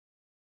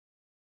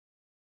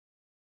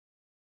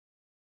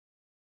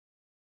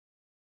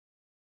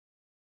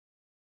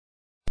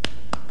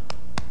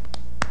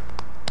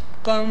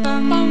Mr.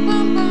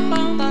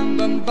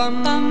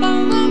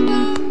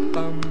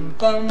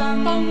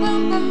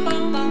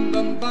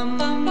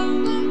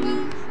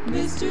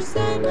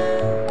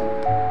 Sandman,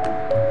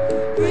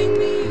 bring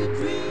me a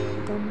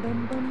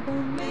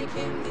dream. Make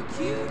him the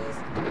cutest.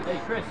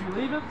 Hey Chris, you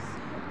leaving?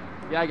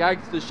 Yeah, I gotta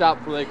get to the shop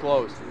before they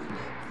close.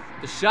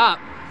 The shop?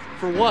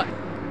 For what?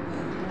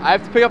 I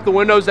have to pick up the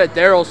windows that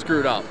Daryl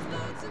screwed up.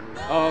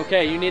 Oh,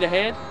 okay, you need a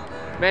hand?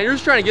 Man, you're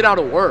just trying to get out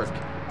of work.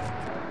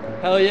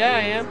 Hell yeah,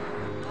 I am.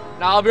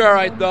 Nah, I'll be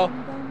alright though.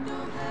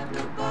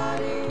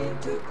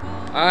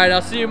 Alright,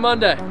 I'll see you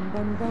Monday.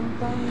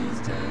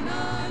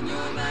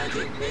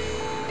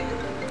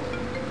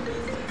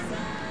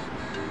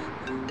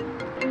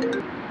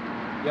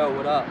 Yo,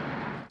 what up?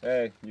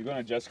 Hey, you going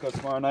to Jessica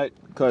tomorrow night?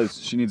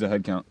 Cause she needs a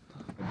head count.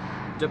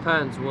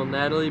 Depends. Will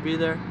Natalie be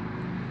there?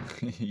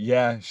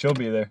 Yeah, she'll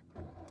be there.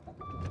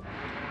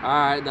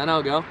 Alright, then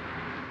I'll go.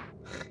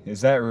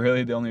 Is that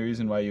really the only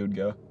reason why you would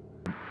go?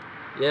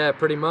 Yeah,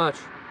 pretty much.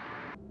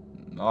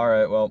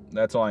 Alright, well,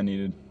 that's all I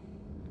needed.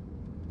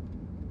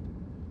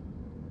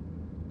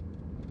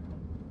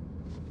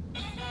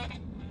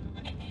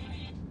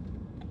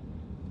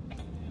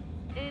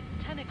 It's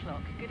 10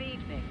 o'clock. Good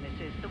evening.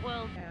 This is the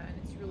world. And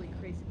it's really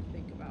crazy to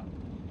think about.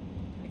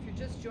 And if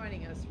you're just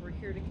joining us, we're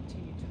here to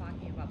continue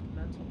talking about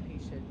the mental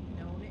patient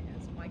known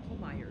as Michael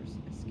Myers,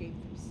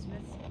 escaped from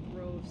Smith's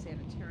Grove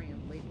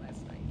Sanitarium late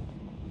last night.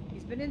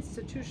 He's been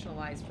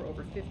institutionalized for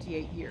over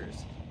 58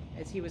 years,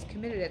 as he was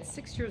committed at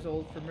 6 years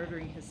old for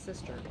murdering his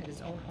sister at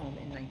his own home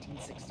in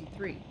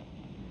 1963.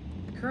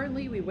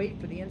 Currently, we wait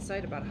for the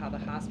insight about how the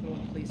hospital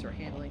and police are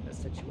handling this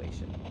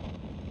situation.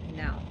 And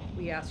now,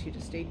 we ask you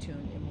to stay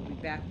tuned, and we'll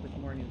be back with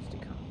more news to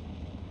come.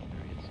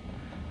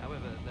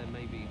 However, there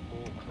may be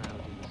more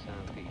cloud in the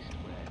southeast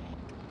where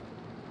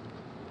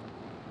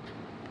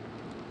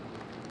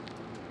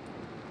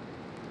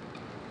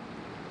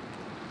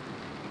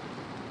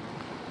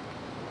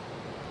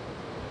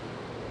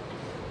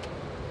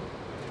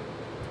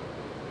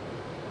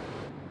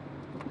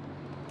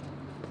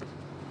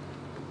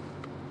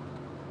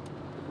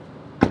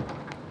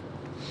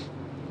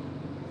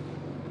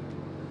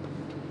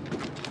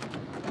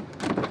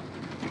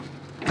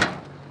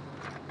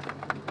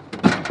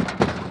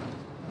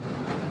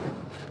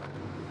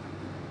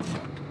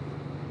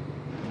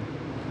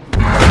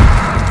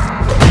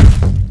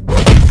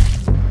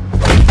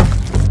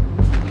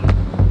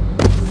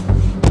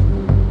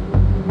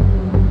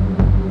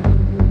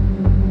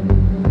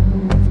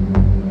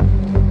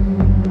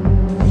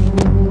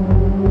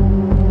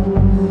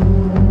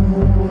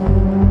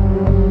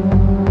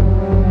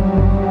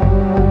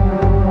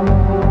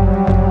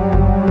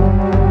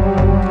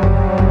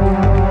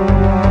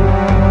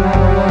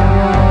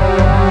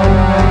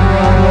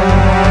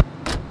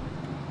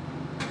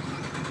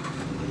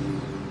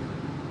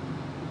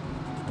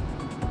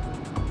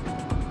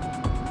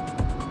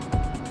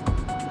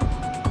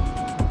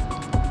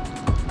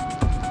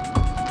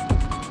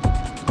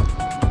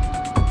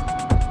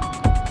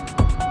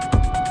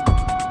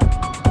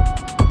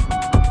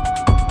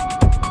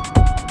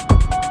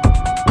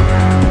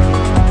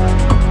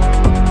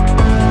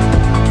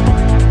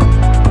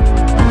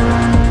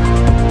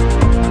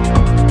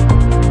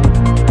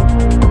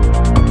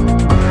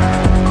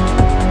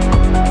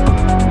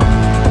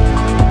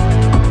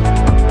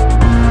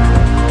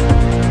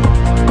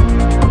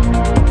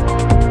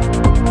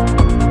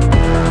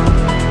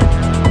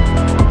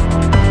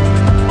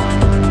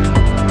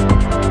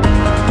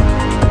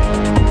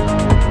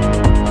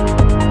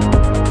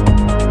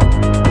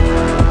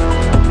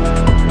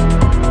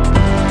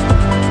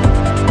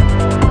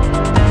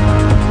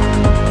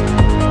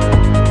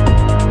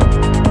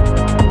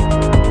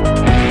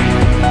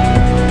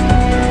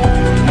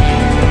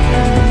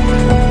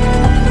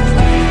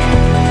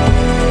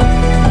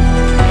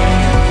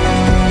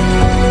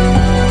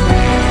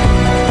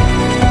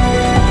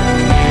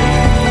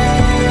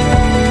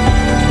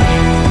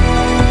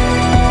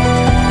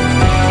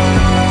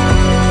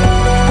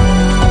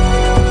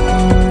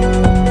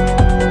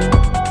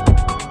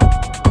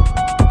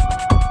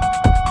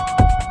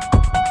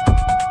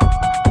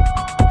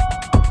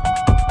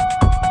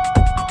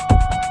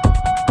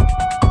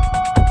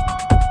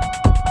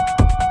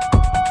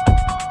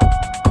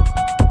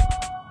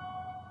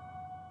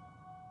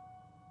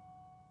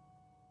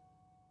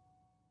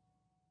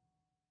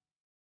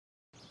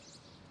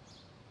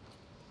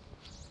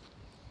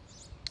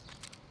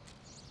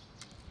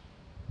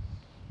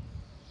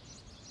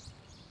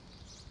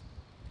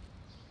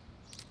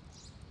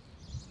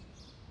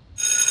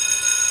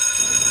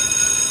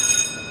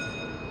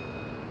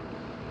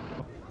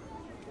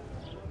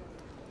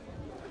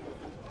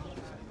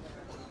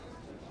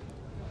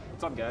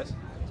What's up, guys?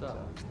 What's up?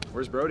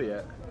 Where's Brody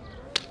at?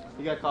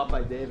 He got caught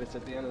by Davis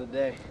at the end of the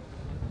day.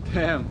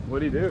 Damn,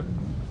 what'd he do?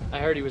 I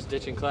heard he was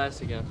ditching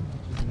class again.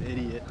 he's an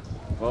idiot.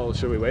 Well,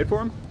 should we wait for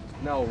him?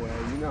 No way.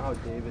 You know how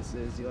Davis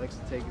is. He likes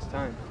to take his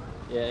time.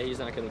 Yeah, he's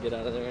not going to get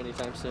out of there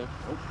anytime soon.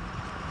 Nope.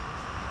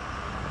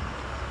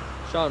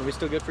 Sean, we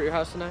still good for your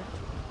house tonight?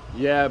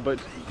 Yeah, but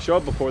show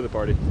up before the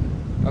party.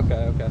 Okay,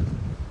 okay.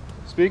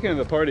 Speaking of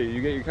the party, you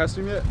get your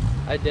costume yet?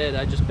 I did.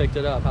 I just picked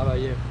it up. How about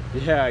you?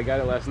 Yeah, I got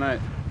it last night.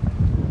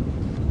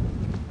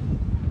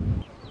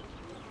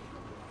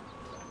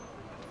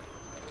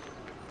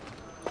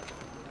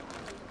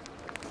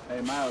 Hey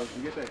Miles,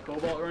 you get that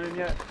cobalt running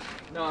yet?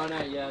 No,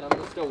 not yet. I'm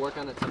gonna still work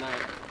on it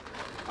tonight.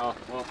 Oh,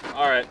 well,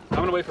 alright. I'm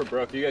gonna wait for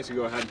Brooke. You guys can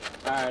go ahead.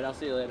 All right, I'll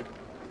see you later.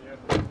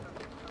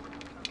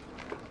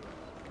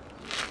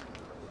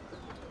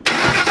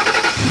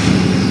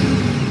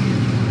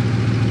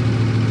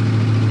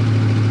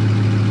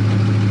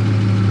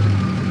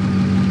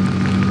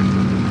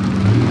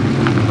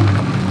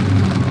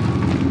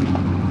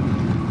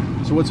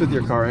 So what's with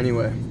your car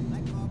anyway?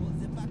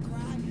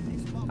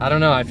 I don't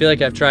know. I feel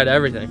like I've tried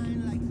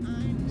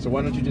everything. So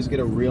why don't you just get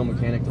a real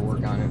mechanic to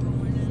work on it?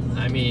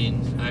 I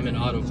mean, I'm in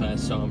auto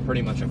class, so I'm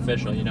pretty much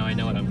official. You know, I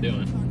know what I'm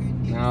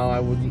doing. No, I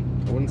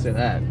wouldn't say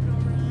that.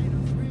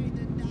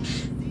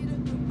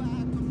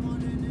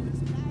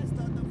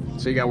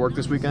 So you got work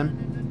this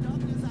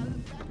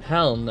weekend?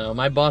 Hell no.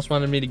 My boss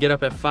wanted me to get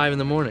up at 5 in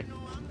the morning.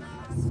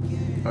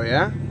 Oh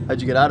yeah?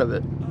 How'd you get out of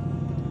it?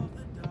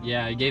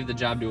 Yeah, I gave the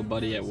job to a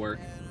buddy at work.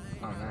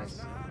 Oh nice.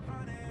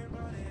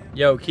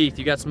 Yo, Keith,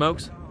 you got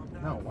smokes?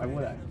 No, why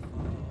would I?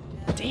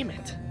 Damn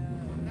it.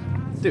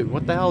 Dude,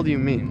 what the hell do you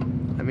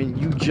mean? I mean,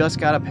 you just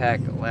got a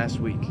pack last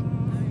week.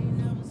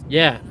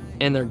 Yeah,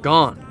 and they're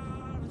gone.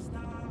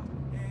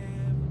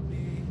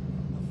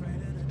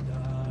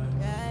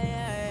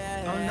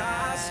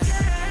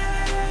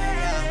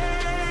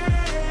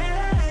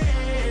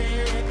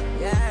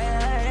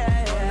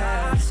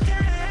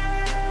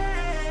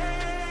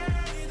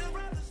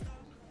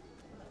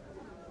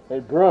 Hey,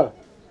 bruh.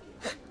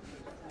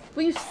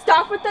 Will you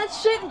stop with that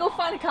shit and go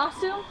find a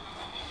costume?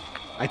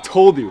 I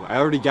told you, I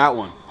already got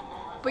one.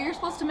 But you're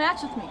supposed to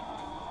match with me.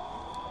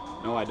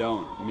 No, I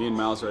don't. Me and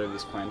Miles already have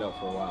this planned out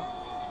for a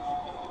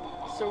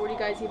while. So what are you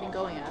guys even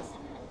going as?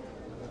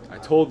 I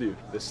told you,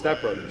 the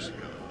Step Brothers.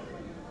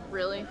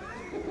 Really?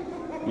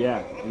 Yeah,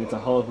 and it's a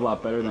hell of a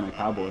lot better than a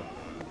cowboy.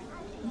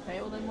 Okay,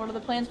 well then what are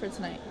the plans for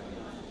tonight?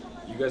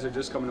 You guys are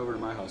just coming over to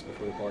my house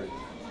before the party.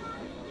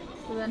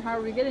 So then how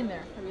are we getting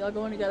there? Are we all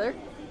going together?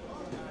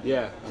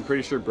 Yeah, I'm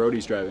pretty sure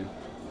Brody's driving.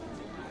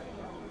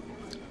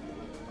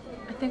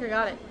 I think I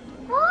got it.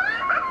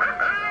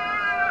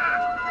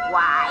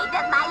 Why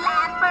does my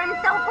lamp burn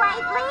so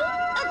brightly?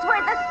 It's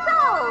where the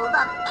souls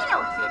of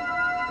innocence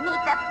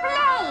meet the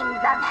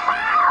flames of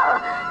hell.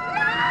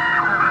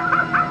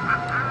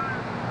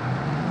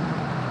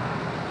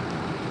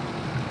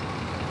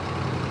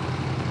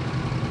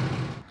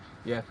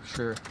 Yeah, for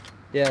sure.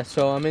 Yeah,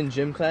 so I'm in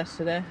gym class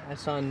today. I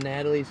saw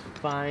Natalie's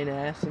fine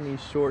ass in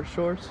these short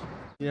shorts.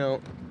 You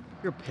know,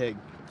 you're a pig.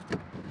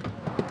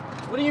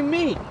 What do you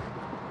mean?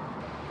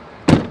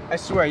 I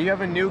swear, you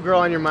have a new girl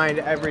on your mind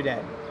every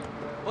day.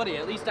 Buddy,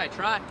 at least I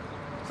try.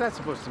 What's that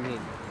supposed to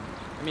mean?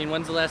 I mean,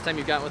 when's the last time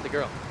you got with a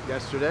girl?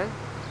 Yesterday?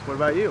 What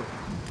about you?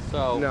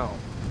 So... No,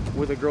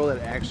 with a girl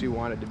that actually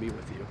wanted to be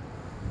with you.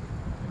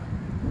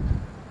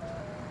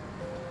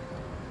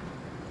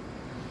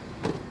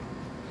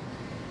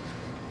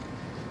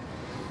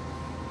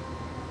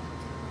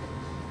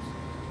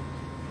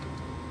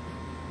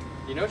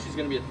 You know she's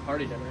gonna be at the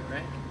party tonight,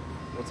 right?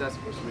 What's that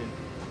supposed to mean?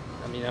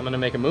 I mean, I'm gonna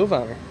make a move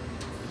on her.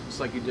 Just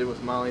like you did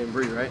with Molly and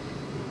Bree, right?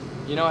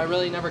 You know, I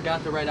really never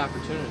got the right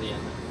opportunity in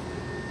there.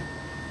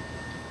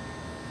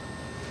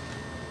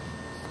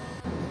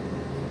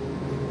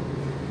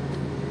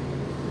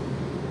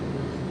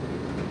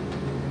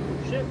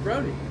 Shit,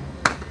 Brody.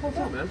 What's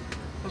up, man?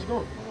 How's it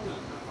going?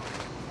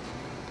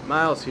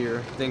 Miles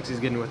here thinks he's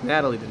getting with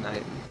Natalie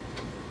tonight.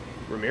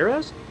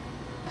 Ramirez?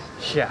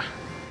 Yeah.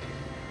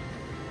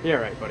 Yeah,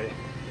 right, buddy.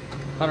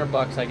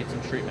 $100, I get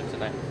some treatment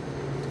tonight.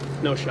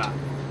 No shot.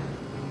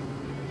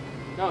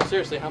 No,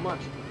 seriously, how much?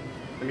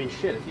 I mean,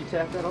 shit, if you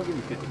tap that, I'll give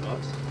you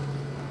 $50.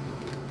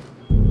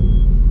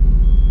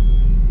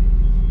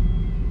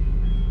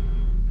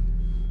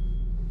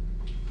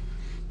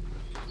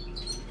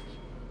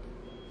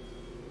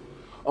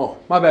 Oh,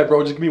 my bad,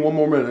 bro. Just give me one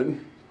more minute.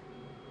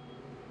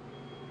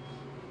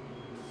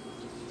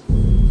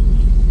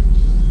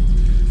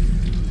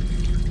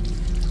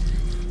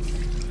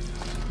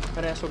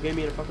 That asshole gave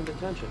me a fucking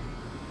detention.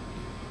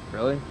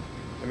 Really?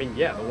 I mean,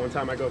 yeah, the one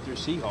time I go through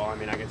City Hall, I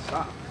mean, I get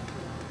stopped.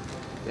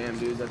 Damn,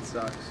 dude, that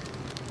sucks.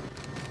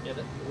 Yeah,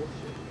 that's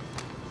bullshit.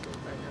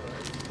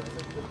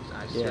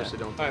 I seriously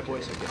don't. All right,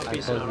 boys. I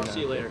Peace told out. you I'll see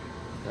you not. later.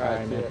 All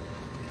right, man.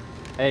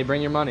 Hey,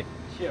 bring your money.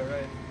 Yeah,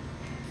 right.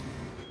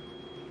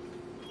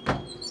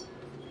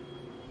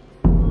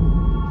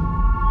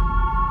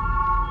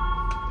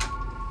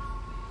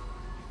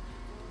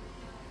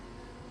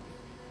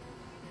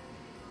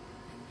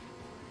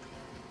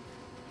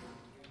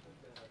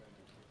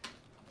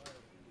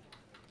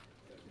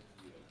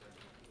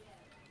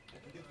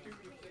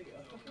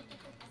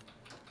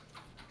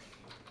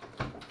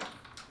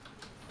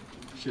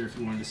 Sheriff,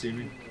 you wanted to see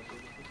me?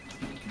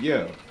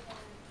 Yeah.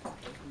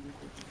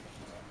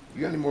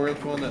 You got any more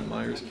info on that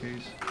Myers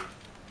case?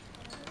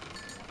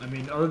 I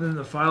mean, other than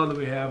the file that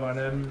we have on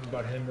him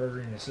about him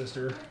murdering his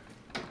sister,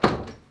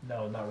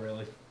 no, not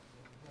really.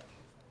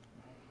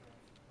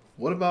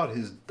 What about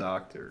his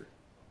doctor?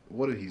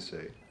 What did he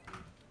say?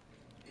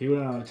 He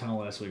went out of town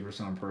last week for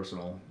something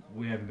personal.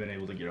 We haven't been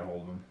able to get a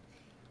hold of him.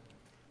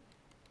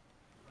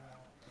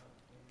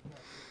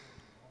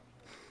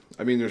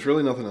 I mean, there's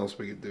really nothing else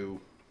we could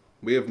do.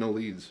 We have no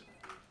leads.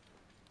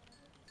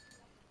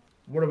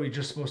 What, are we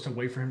just supposed to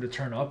wait for him to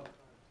turn up?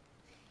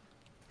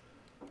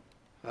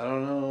 I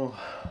don't know.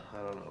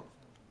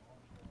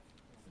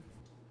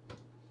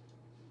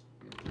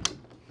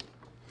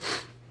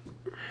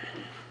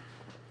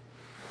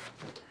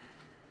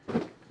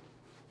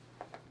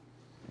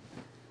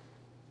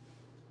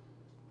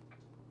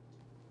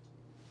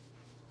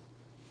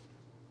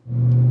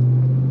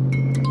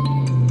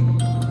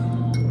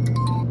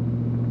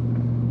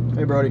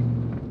 Hey, Brody.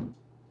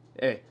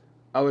 Hey,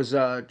 I was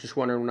just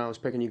wondering when I was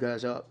picking you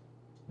guys up.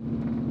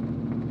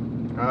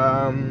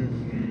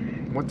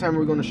 What time are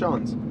we going to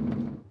Sean's?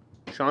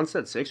 Sean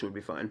said 6 would be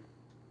fine.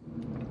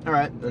 All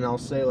right, then I'll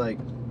say like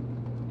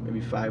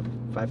maybe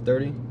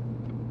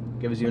 5:30.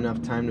 Gives you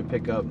enough time to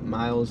pick up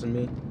Miles and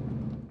me.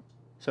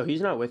 So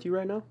he's not with you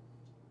right now?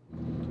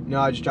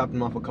 No, I just dropped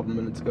him off a couple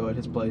minutes ago at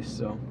his place,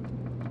 so.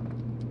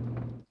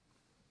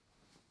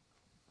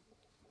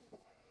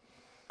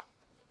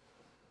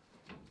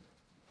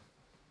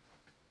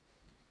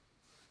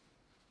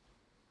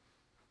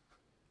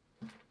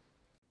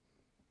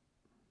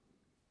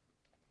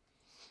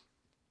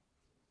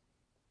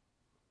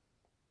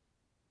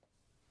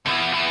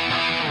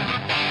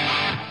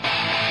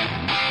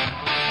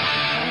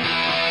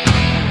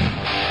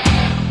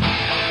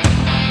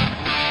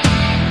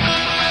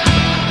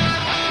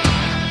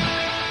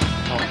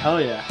 Hell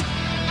yeah.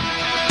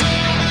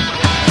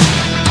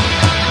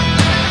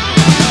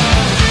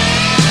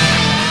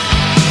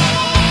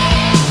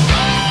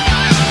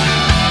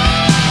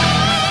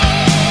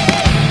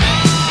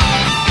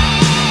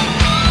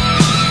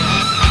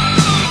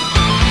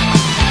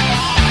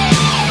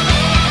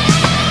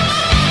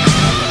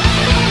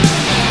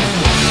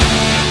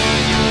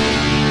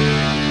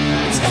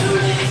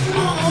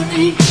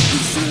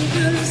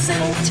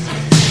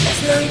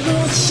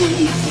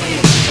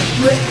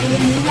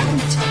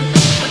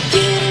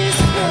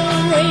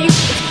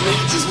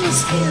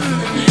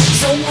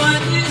 So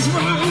what is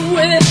wrong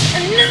with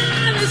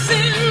another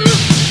sin?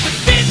 The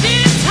bitch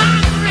is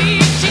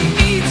hungry, she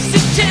needs to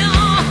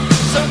tell.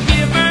 So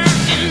give her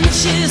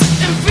inches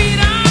and feed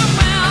her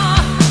well.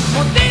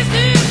 More days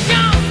to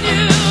come,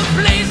 new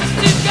places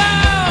to go.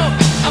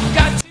 I've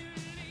got to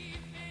leave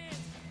it.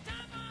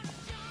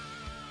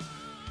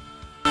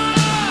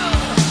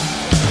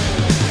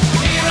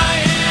 Here I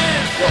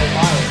am.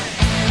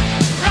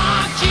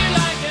 Rock you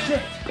like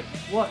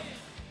a... What?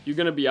 You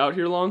gonna be out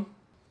here long?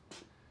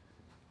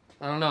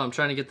 I don't know, I'm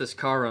trying to get this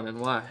car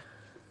running. Why?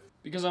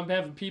 Because I'm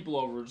having people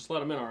over. Just let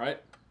them in,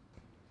 alright?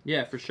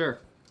 Yeah, for sure.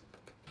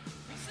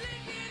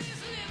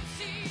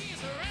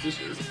 Is this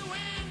weird?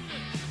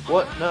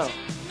 What? No.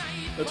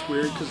 That's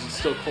weird because it's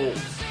still cold.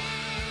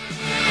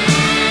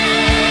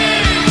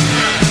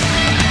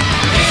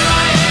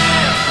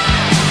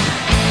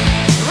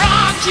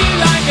 Rock you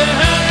like a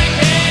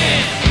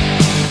hurricane.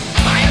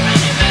 Fire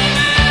running baby.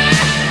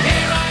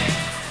 Here I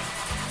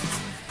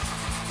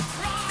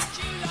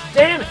am.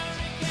 Damn it!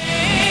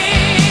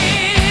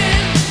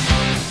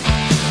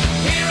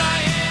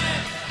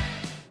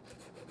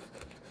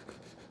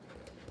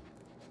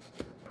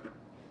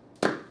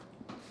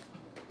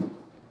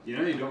 You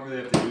know you don't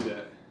really have to do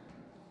that.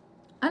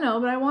 I know,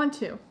 but I want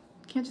to. You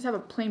can't just have a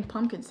plain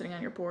pumpkin sitting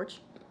on your porch.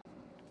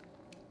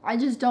 I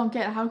just don't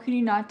get how can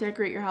you not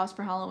decorate your house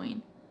for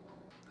Halloween?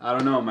 I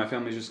don't know, my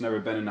family's just never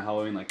been into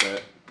Halloween like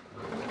that.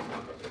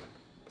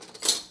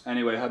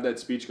 Anyway, how'd that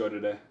speech go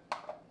today?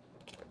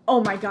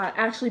 Oh my god,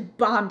 I actually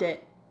bombed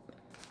it.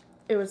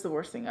 It was the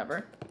worst thing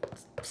ever.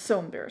 So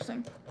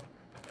embarrassing.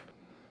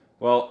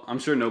 Well, I'm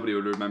sure nobody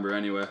would remember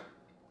anyway.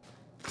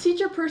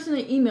 Teacher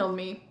personally emailed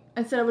me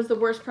and said it was the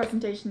worst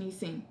presentation he's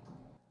seen.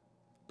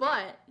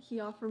 But he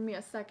offered me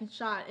a second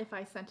shot if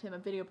I sent him a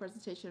video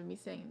presentation of me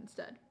singing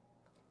instead.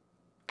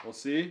 We'll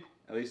see.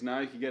 At least now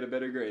you can get a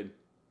better grade.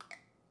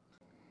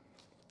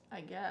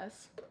 I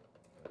guess.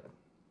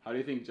 How do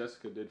you think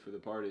Jessica did for the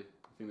party? You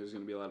think there's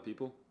going to be a lot of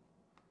people?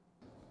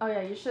 Oh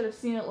yeah, you should have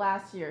seen it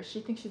last year. She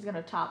thinks she's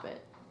gonna top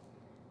it.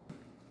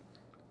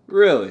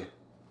 Really?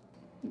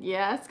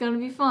 Yeah, it's gonna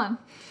be fun.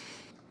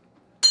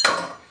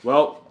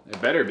 Well, it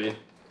better be.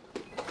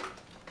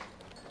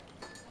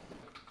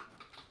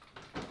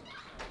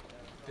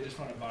 They just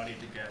found a body at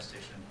the gas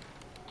station.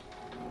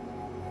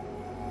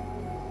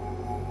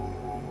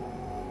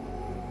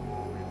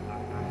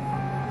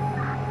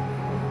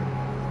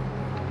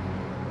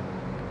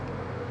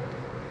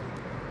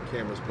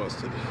 Camera's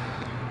busted.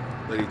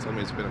 Lady told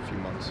me it's been a few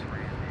months.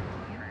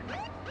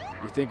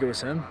 You think it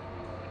was him?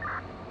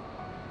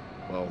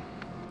 Well,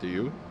 do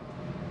you?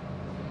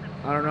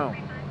 I don't know,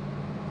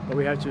 but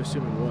we have to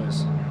assume it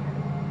was.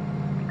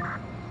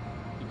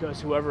 Because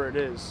whoever it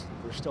is,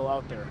 they're still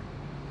out there.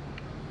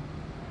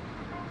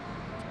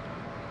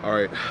 All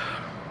right.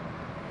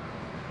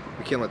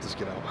 We can't let this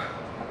get out.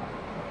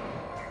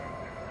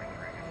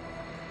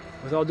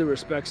 With all due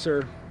respect,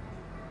 sir,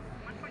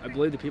 I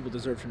believe the people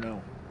deserve to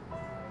know.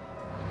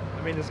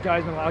 I mean, this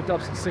guy's been locked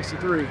up since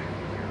 '63.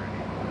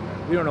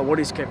 We don't know what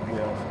he's capable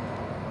of.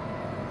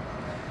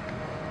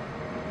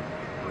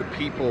 The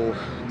people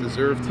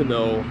deserve to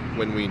know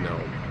when we know.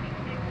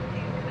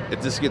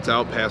 If this gets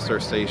out past our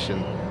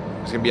station,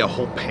 there's gonna be a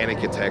whole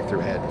panic attack through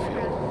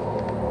Haddonfield.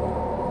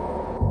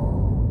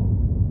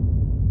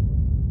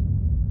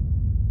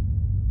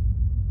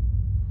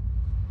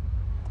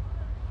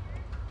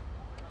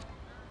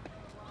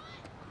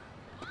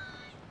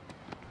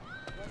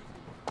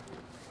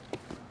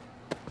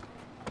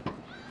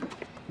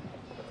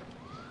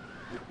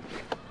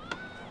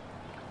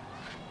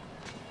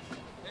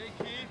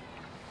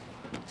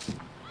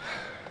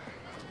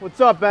 What's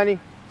up, Benny?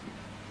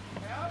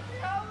 Happy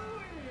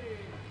Halloween!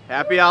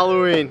 Happy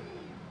Halloween!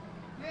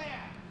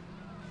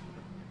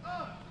 Yeah!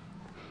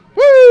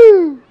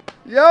 Woo!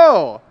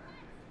 Yo!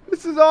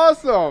 This is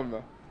awesome!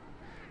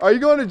 Are you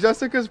going to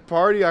Jessica's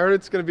party? I heard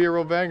it's gonna be a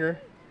real banger.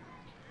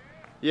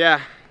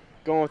 Yeah,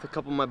 going with a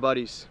couple of my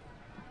buddies.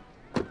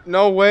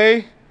 No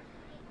way?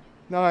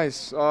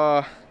 Nice.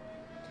 Do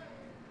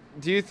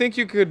you think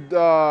you could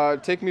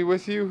take me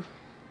with you?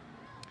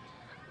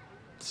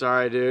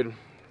 Sorry, dude.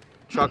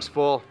 Truck's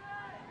full.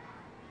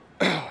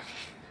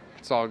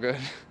 It's all good.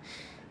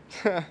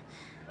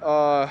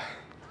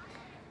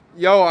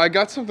 Yo, I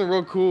got something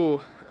real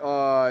cool.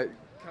 Can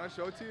I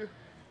show it to you?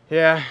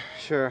 Yeah,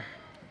 sure.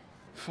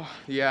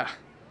 Yeah.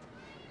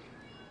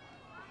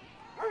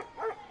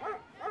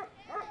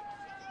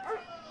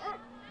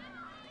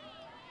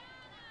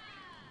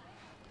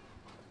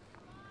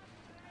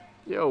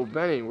 Yo,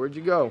 Benny, where'd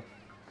you go?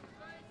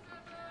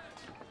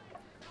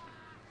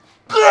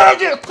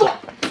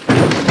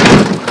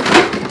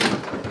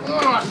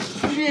 Oh,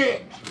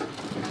 shit!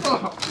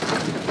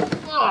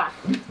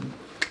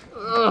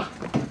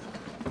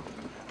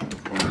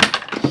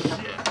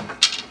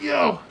 Shit.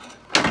 Yo!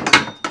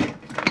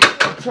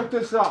 Check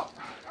this out.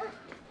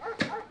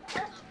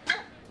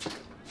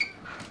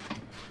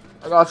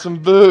 I got some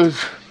booze.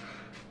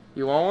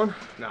 You want one?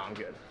 No, I'm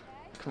good.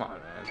 Come on,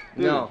 man.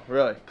 Dude, no,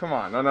 really. Come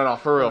on. No,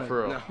 for real,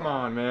 for real. No. Come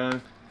on,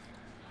 man.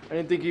 I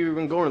didn't think you were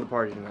even going to the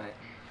party tonight.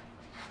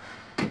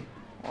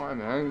 All right,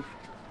 man.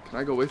 Can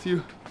I go with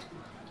you?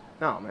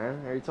 No, man.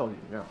 I already told you.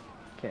 No,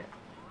 can't.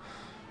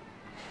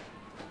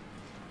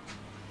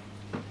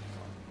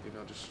 Maybe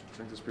I'll just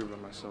drink this beer by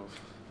myself.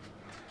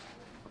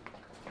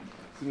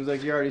 Seems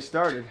like you already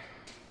started.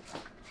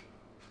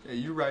 Yeah,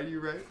 you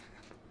right.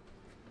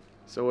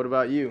 So what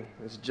about you?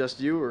 Is it just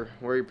you, or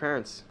where are your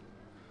parents?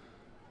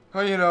 Oh,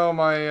 you know,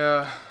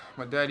 my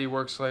daddy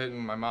works late, and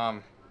my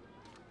mom,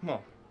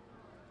 well,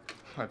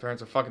 my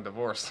parents are fucking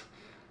divorced.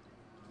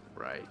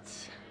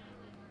 Right.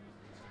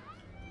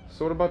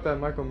 So what about that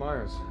Michael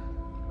Myers?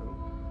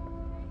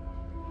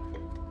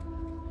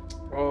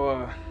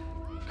 Oh,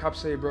 cops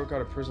say he broke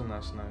out of prison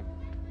last night.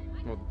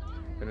 Well,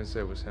 they didn't say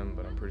it was him,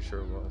 but I'm pretty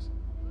sure it was.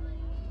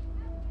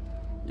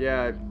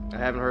 Yeah, I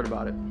haven't heard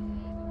about it.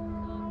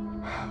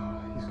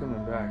 He's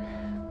coming back.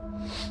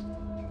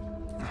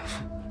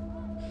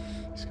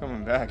 He's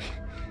coming back.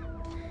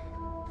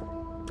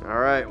 All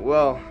right,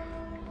 well,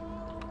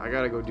 I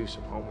gotta go do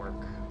some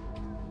homework.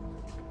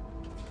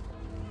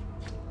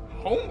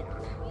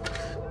 Homework?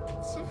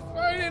 It's a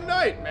Friday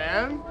night,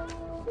 man.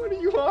 What are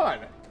you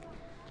on?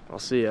 I'll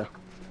see ya.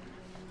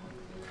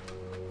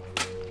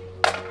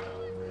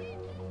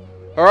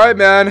 All right,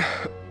 man.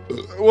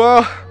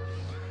 Well,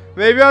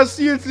 maybe I'll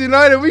see you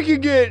tonight and we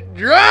can get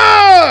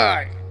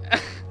drunk.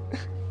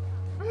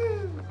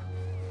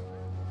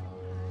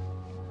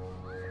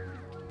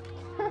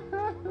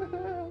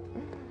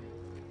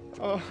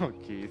 Oh,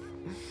 Keith.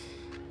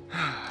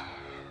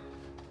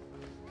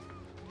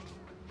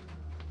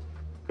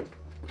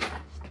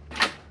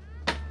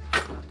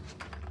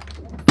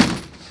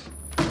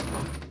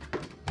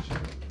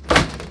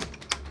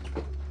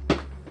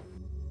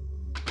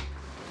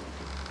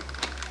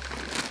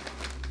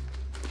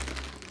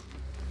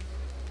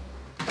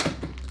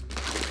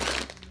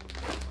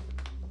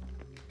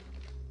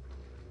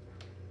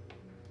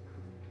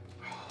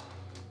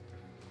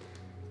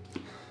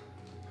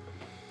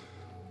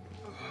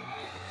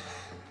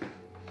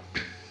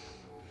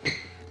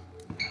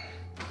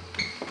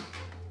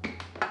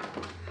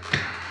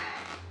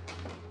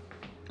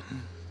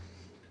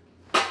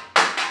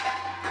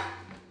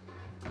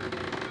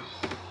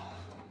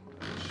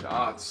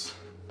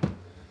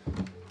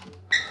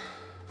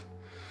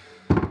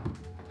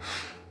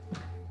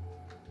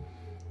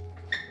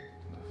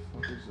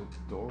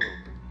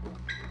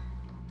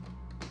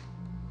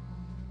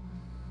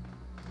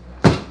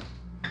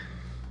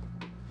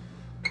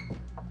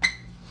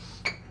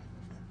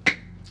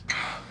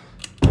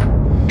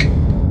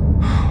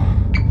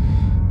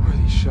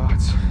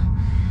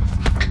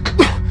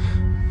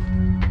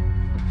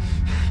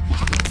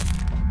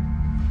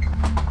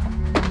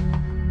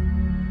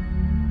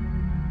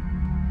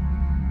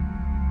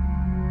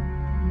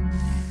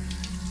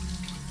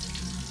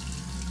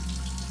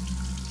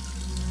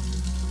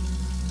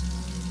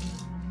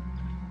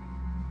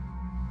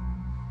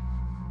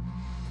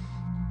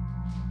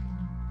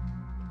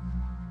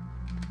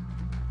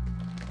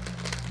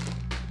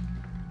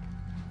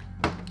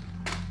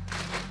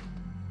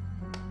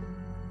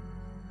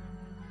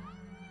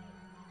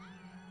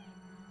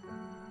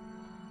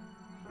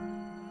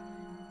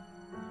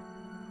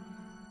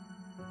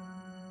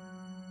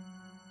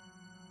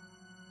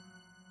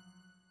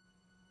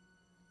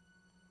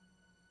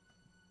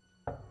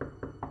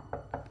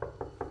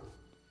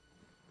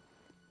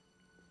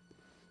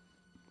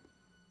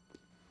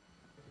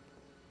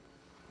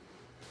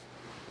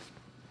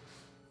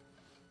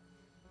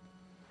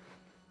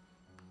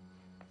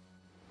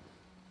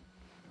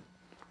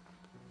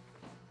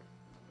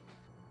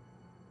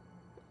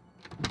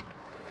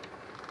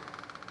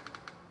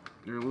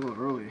 You're a little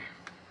early.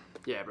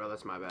 Yeah, bro,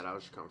 that's my bad. I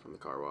was just coming from the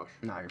car wash.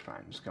 Nah, you're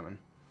fine. Just coming.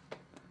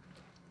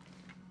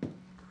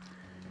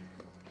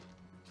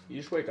 You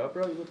just wake up,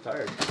 bro? You look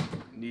tired.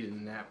 Need a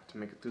nap to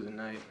make it through the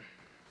night.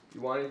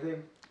 You want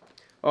anything?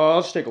 Oh,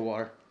 I'll just take a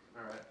water.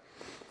 All right.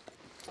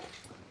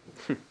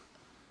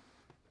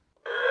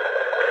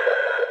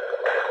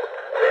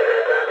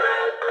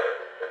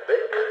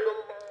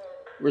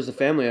 Where's the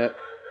family at?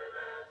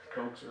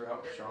 Folks are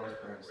out with Sean's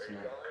parents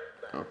tonight.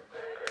 Oh.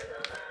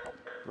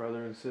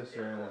 Brother and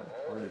sister and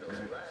party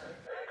tonight.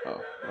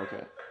 Oh,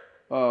 okay.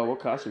 What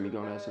costume you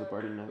going as to the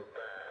party tonight?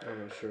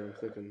 I'm not sure. I'm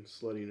thinking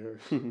slutty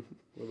nurse.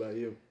 What about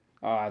you?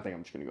 I think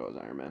I'm just gonna go as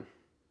Iron Man.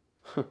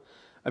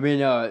 I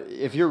mean,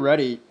 if you're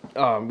ready, we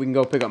can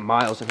go pick up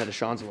Miles and head to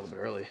Sean's a little bit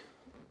early.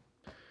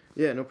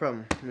 Yeah, no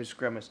problem. Let me just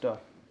grab my stuff.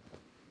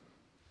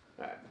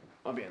 Alright,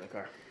 I'll be in the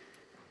car.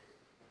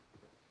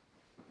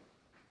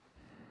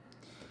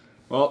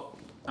 Well,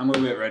 I'm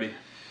gonna get ready.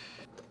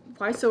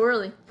 Why so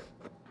early?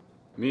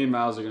 Me and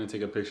Miles are gonna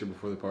take a picture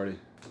before the party.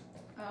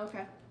 Oh,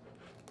 okay.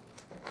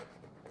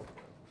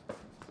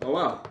 Oh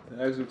wow,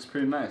 the eggs looks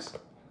pretty nice.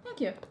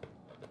 Thank you.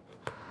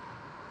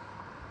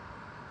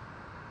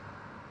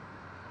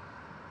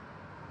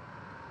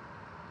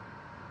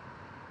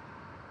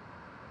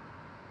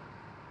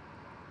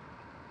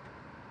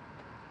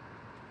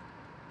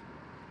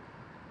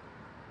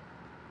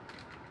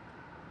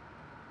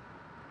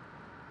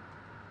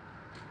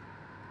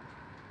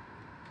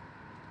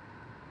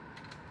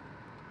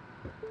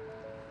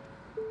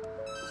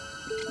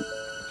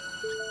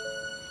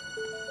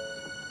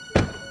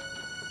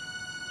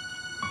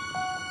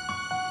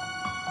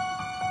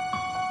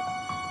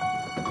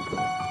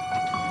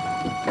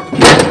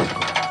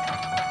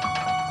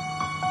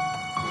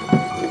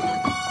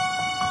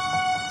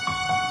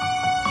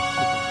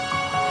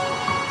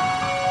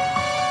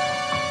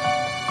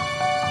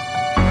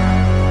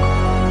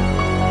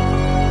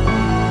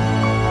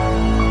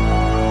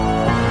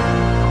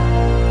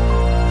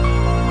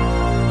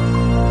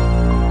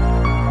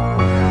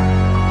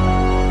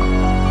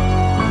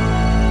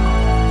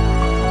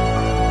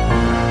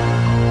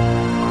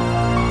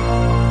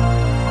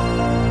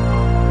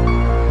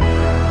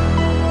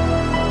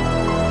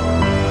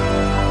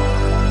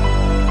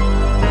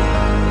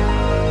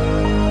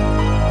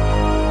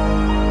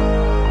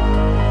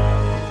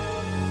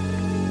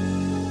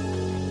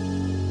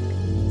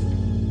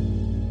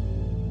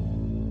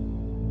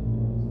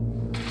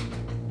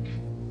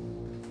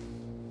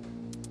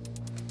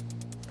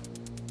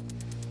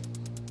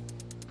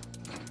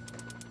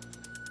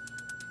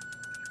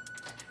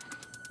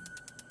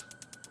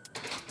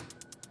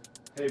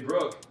 Hey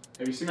Brooke,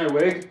 have you seen my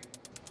wig?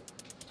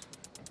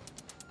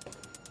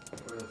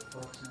 Where the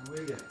fuck's my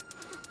wig at?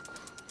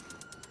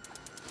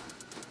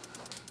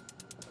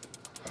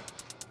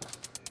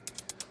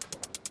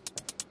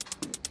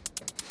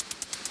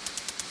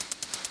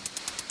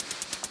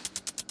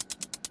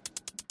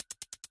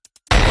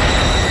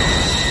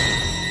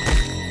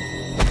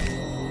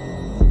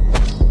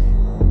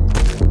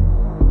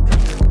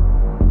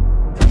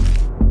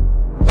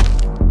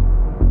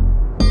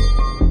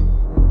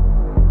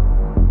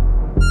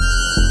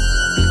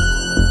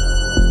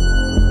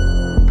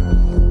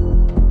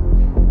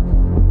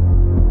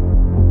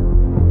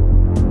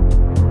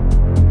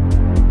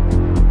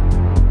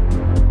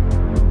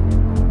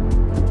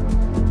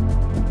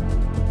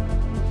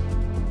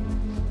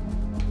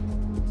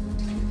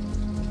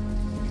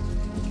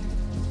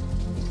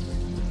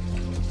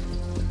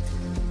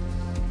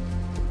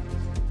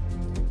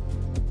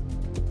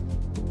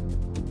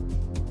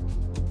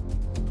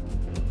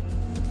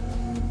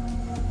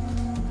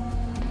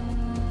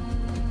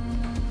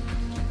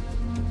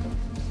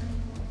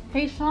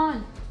 Hey,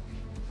 Sean.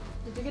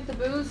 Did you get the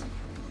booze?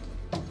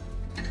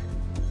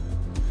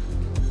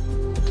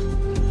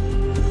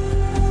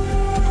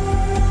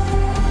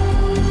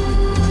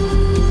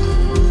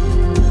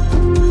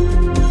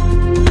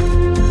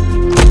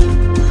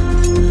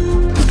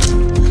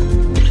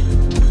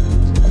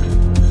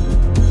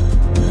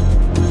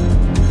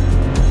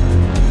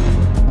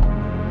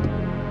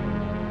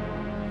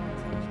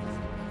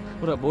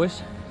 What up,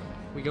 boys?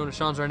 We going to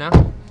Sean's right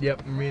now?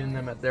 Yep, I'm meeting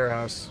them at their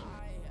house.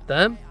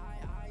 Them?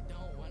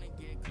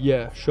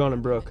 Yeah, Sean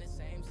and Brooke.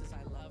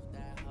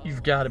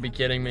 You've got to be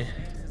kidding me.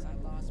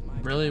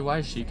 Really? Why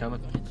is she coming?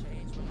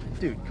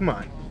 Dude, come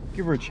on.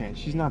 Give her a chance.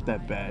 She's not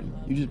that bad.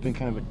 You've just been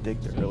kind of a dick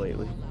to her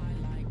lately.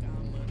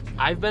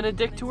 I've been a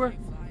dick to her?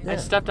 Yeah. I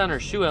stepped on her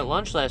shoe at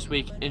lunch last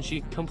week and she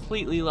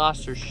completely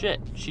lost her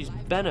shit. She's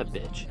been a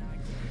bitch.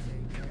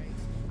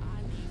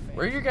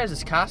 Where are your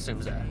guys'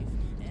 costumes at?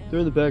 They're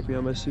in the back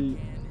behind my seat.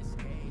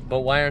 But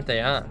why aren't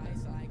they on?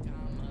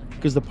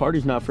 Because the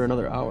party's not for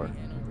another hour.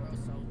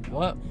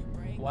 What?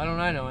 Why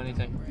don't I know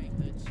anything?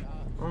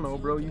 I don't know,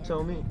 bro. You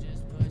tell me.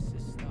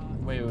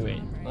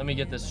 Wait. Let me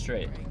get this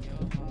straight.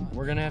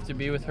 We're gonna have to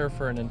be with her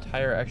for an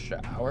entire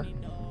extra hour?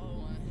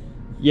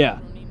 Yeah.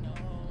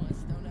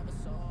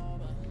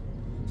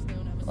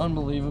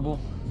 Unbelievable.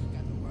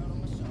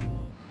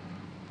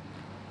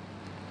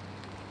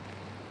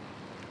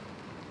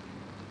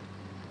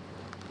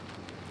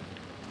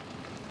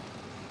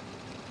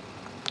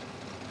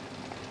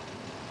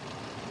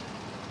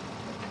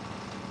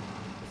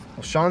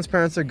 Well, Sean's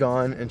parents are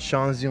gone, and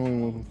Sean's the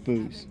only one with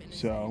booze,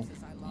 so...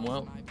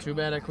 Well, too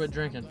bad I quit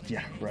drinking.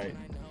 Yeah, right.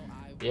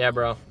 Yeah,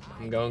 bro.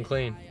 I'm going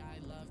clean.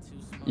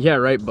 Yeah,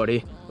 right,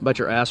 buddy. I bet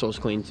your asshole's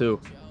clean,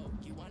 too.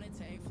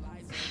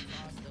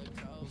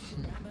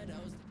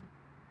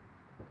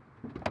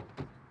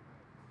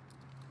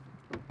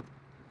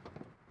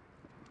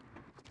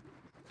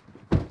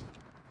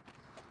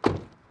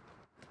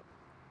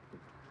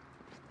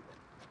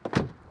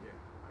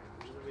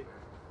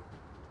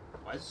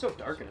 Why is it so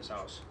dark in his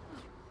house?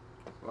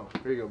 Oh,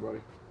 here you go, buddy.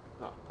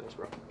 Oh, thanks,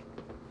 bro.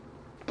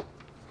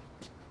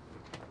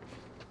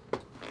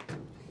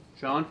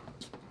 Sean?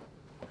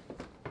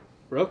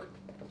 Brooke?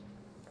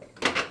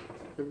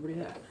 Everybody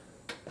at?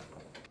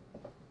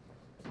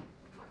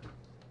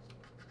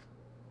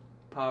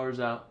 Power's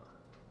out.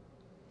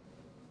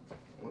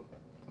 What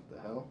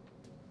the hell?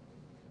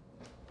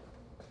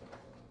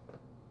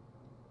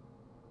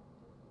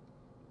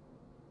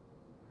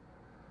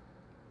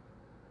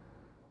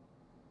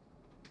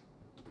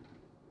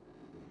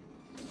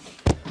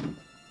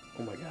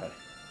 Oh my god.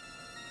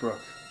 Brooke.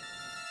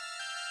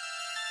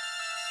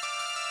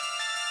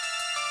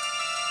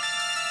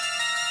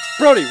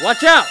 Brody,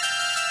 watch out!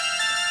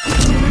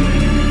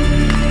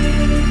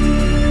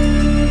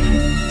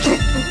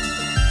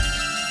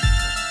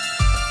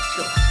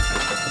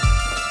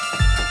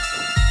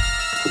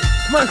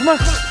 Come on, come on,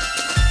 come on!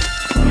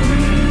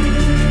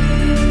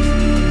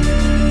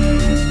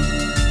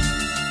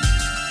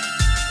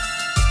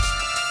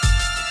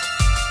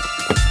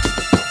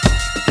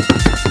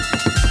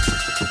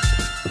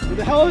 Where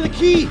the hell are the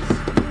keys?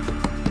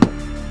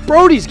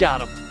 Brody's got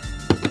them.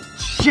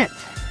 Shit.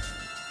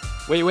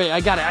 Wait,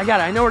 I got it,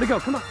 I know where to go,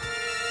 come on.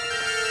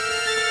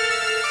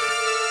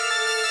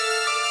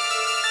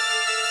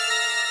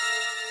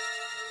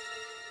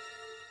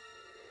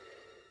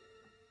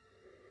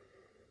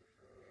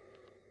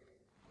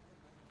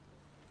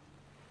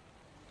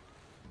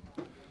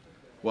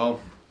 Well,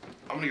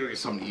 I'm gonna go get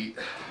something to eat.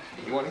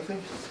 You want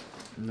anything?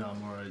 No,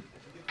 I'm alright.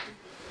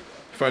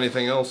 Find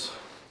anything else?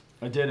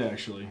 I did,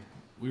 actually.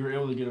 We were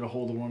able to get a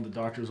hold of one of the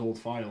doctor's old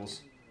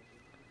files,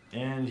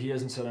 and he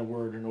hasn't said a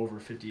word in over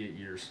 58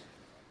 years.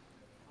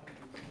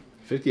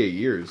 58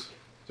 years? Is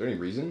there any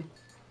reason?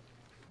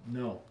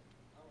 No.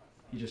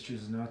 He just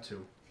chooses not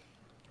to.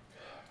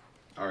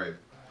 Alright.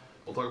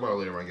 We'll talk about it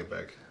later when I get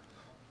back.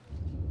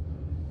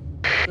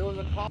 There was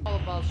a call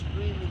about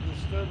screaming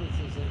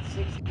disturbances at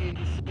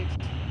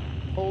 686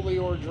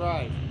 Polior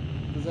Drive.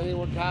 Does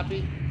anyone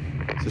copy?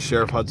 This is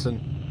Sheriff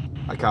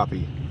Hudson. I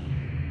copy.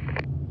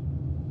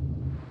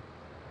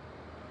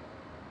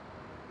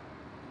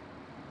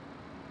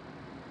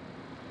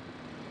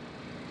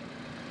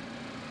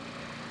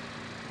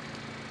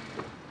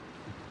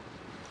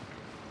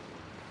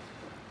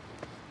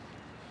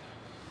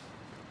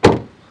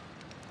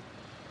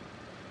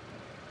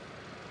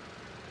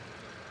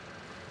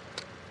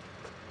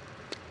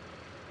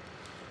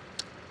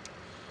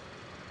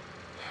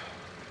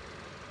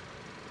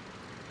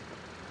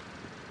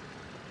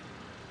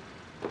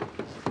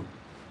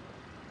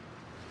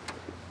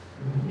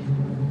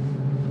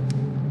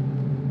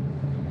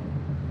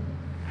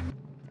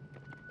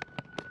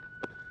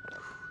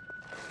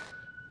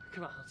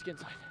 Come on, let's get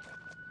inside.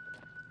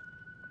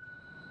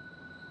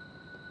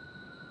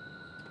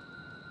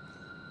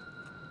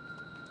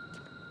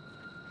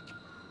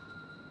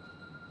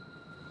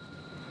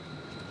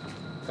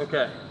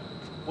 Okay,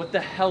 what the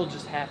hell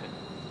just happened?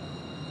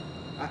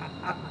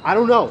 I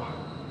don't know.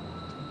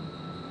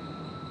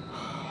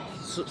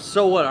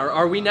 So what,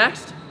 are we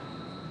next?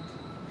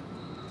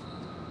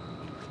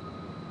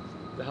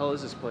 The hell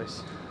is this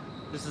place?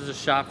 This is a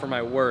shop for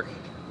my work.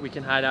 We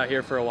can hide out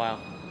here for a while.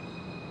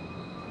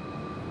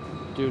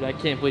 Dude, I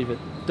can't believe it.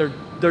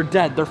 They're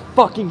dead. They're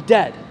fucking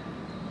dead.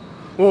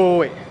 Whoa,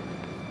 wait.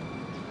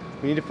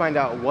 We need to find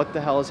out what the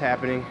hell is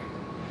happening,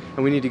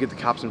 and we need to get the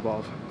cops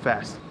involved,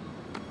 fast.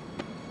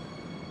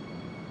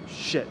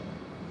 Shit.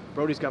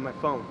 Brody's got my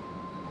phone.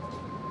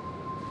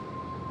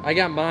 I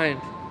got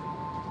mine,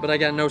 but I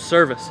got no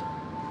service.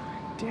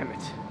 Damn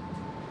it.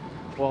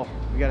 Well,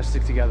 we gotta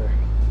stick together.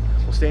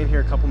 We'll stay in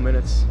here a couple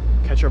minutes,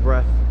 catch our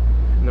breath,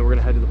 and then we're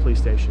gonna head to the police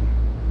station.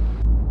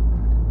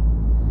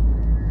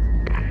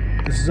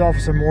 This is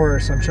Officer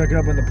Morris. I'm checking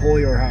up on the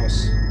Polior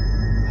house.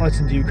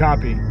 Hudson, do you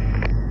copy?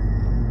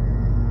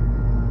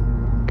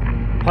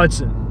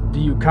 Hudson, do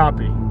you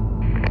copy?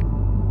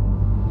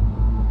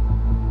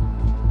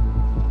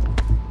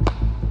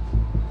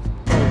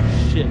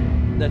 Oh shit,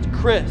 that's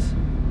Chris.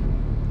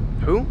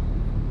 Who?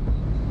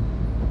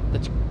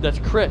 That's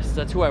Chris.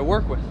 That's who I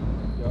work with.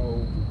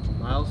 Yo,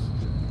 Miles?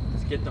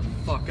 Let's get the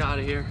fuck out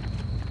of here.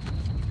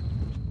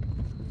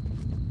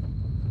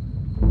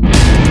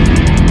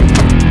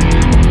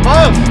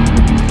 Miles!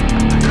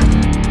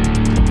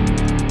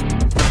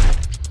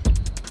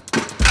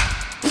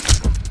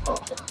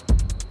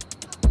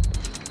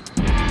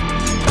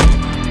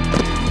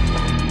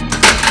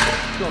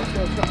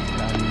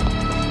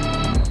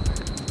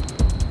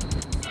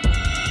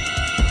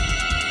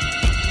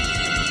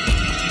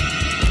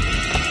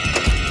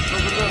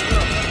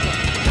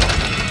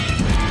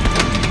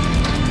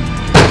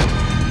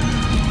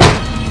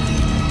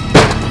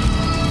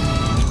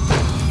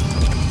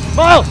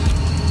 Miles!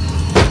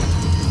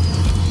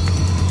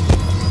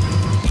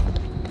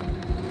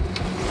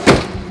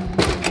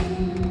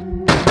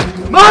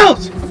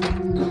 Miles!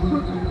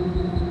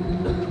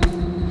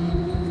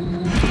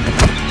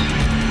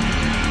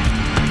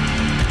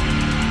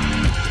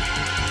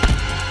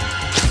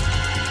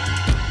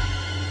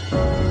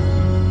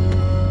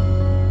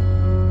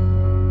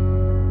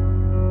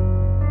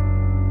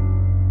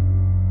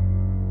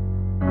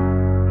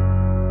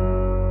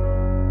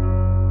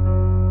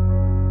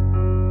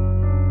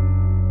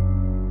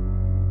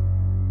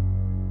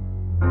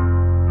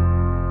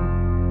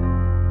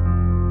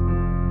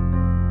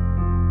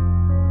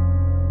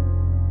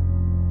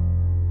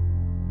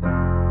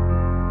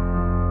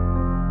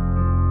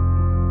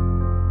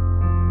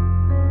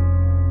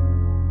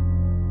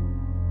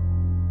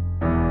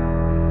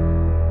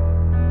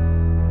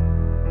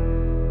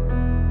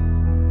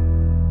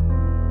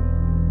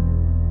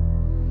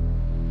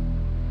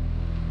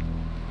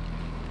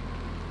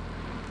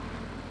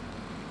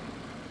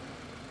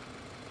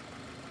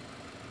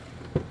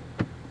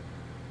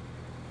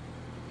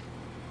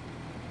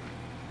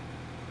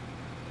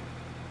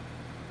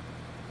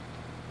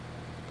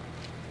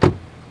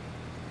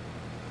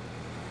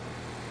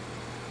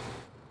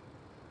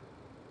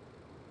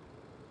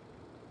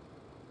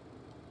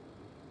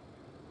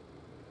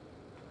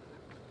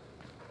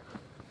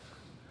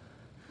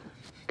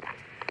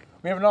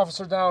 We have an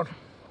officer down.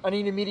 I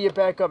need immediate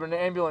backup in an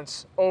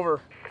ambulance.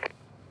 Over.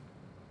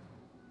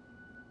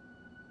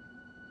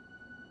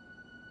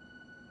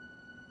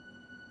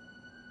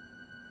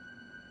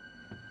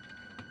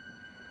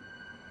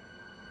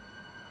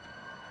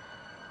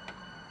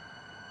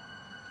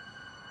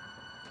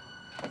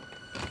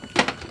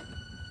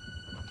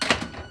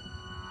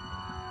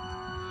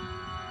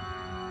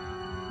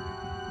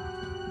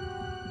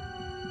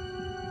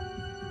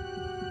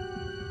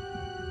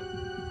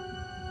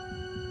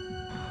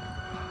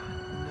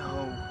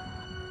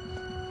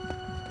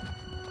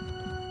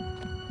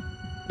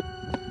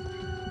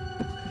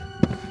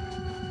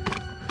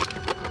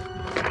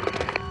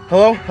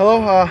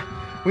 Hello?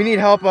 We need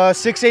help.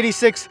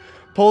 686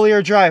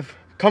 Polier Drive.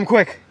 Come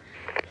quick.